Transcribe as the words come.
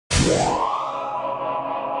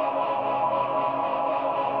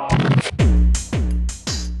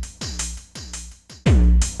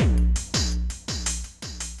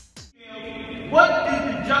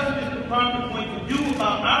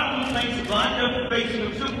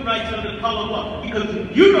human rights under the color of law. Because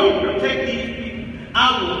if you don't protect these people,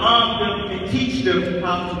 I will arm them and teach them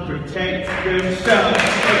how to protect themselves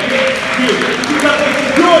against you. Because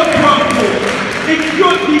it's your drug war, it's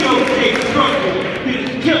your DOJ drug war that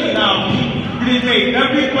is killing our people. It has made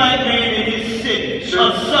every black man in this city a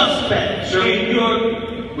suspect. Sir, in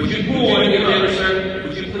your would you please, sir?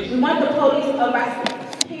 Would you please? We want the police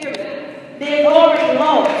arrested. Period. There's already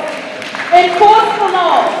laws. Enforce the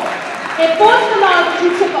laws. Enforce the laws that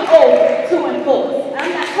you took an oath to enforce.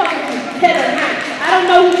 I'm not talking to you, head or not. I don't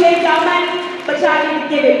know who gave y'all money, but y'all need to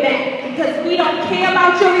give it back. Because we don't care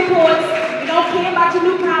about your reports. We don't care about your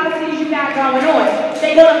new policies you got going on.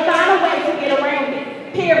 They're going to find a way to get around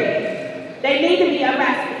it. Period. They need to be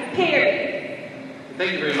arrested. Period.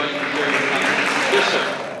 Thank you very much for sharing your comments. Yes,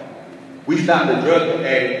 sir. We stopped a drug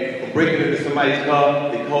addict from breaking into somebody's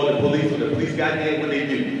car. They called the police. When the police got there, what they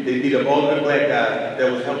do? They beat up all of the black guys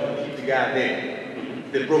that was helping keep the guy there.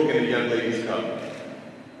 They broke into the young lady's car.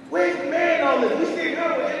 Where's the man on this? We see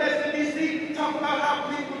her with MSNBC talking about how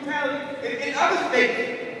police brutality in other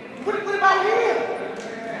states. What about here?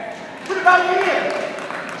 What about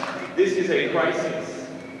here? This is a crisis.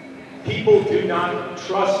 People do not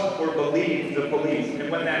trust or believe the police. And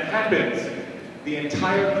when that happens, the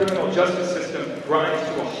entire criminal justice system grinds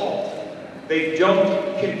to a halt. They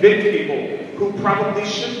don't convict people who probably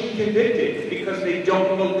should be convicted because they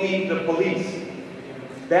don't believe the police.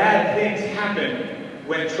 Bad things happen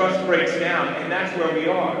when trust breaks down, and that's where we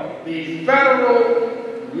are. The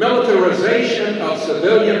federal militarization of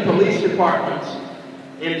civilian police departments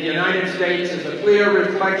in the United States is a clear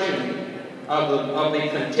reflection of the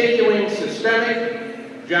continuing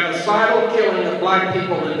systemic genocidal killing of black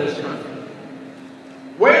people in this country.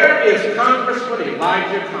 Where is Congressman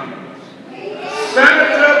Elijah Cummings?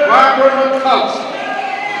 Senator Barbara McCluskey?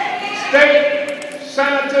 State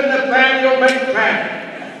Senator Nathaniel McFadden?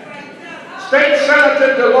 State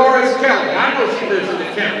Senator Dolores Kelly? I know she lives in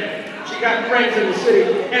the county. She got friends in the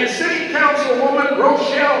city. And City Councilwoman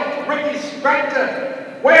Rochelle Ricky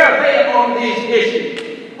Spector? Where are they on these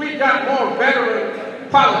issues? We've got more veteran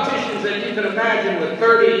politicians than you can imagine with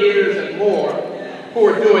 30 years and more who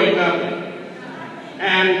are doing nothing.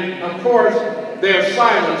 And, of course, their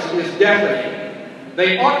silence is deafening.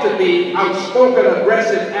 They ought to be outspoken,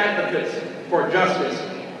 aggressive advocates for justice,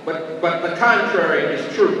 but the contrary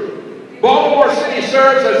is true. Baltimore City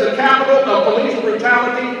serves as the capital of police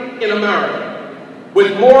brutality in America,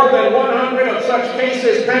 with more than 100 of such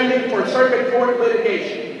cases pending for circuit court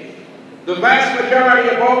litigation. The vast majority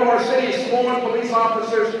of Baltimore City's sworn police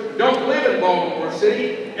officers don't live in Baltimore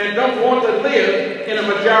City and don't want to live in a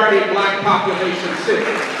majority black population city.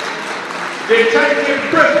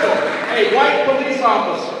 Detective Bristol, a white police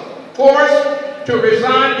officer, forced to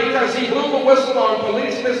resign because he blew the whistle on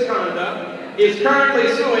police misconduct, is currently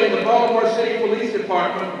suing the Baltimore City Police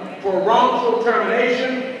Department for wrongful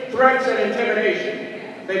termination, threats, and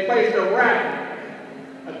intimidation. They placed a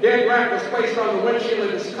dead rat was placed on the windshield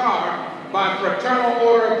of his car by fraternal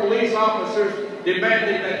order of police officers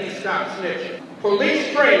demanding that he stop snitching.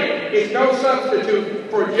 Police training is no substitute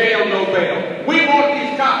for jail, no bail. We want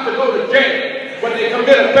these cops to go to jail when they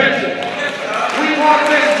commit offenses. We want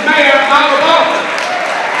this mayor out of office.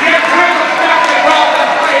 Get rid of Stephanie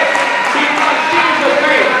Rawlins because she's a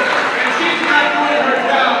mayor and she's not doing her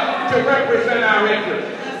job to represent our interests.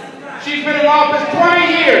 She's been in office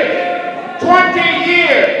 20 years. 20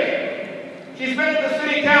 years! She's been in the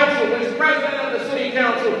city council, was president of the city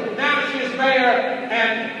council, now she's mayor,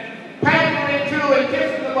 and pandering to and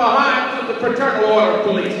kissing the behinds of the fraternal order of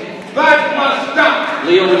police. That must stop.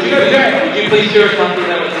 Leo, would you please share something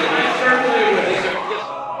that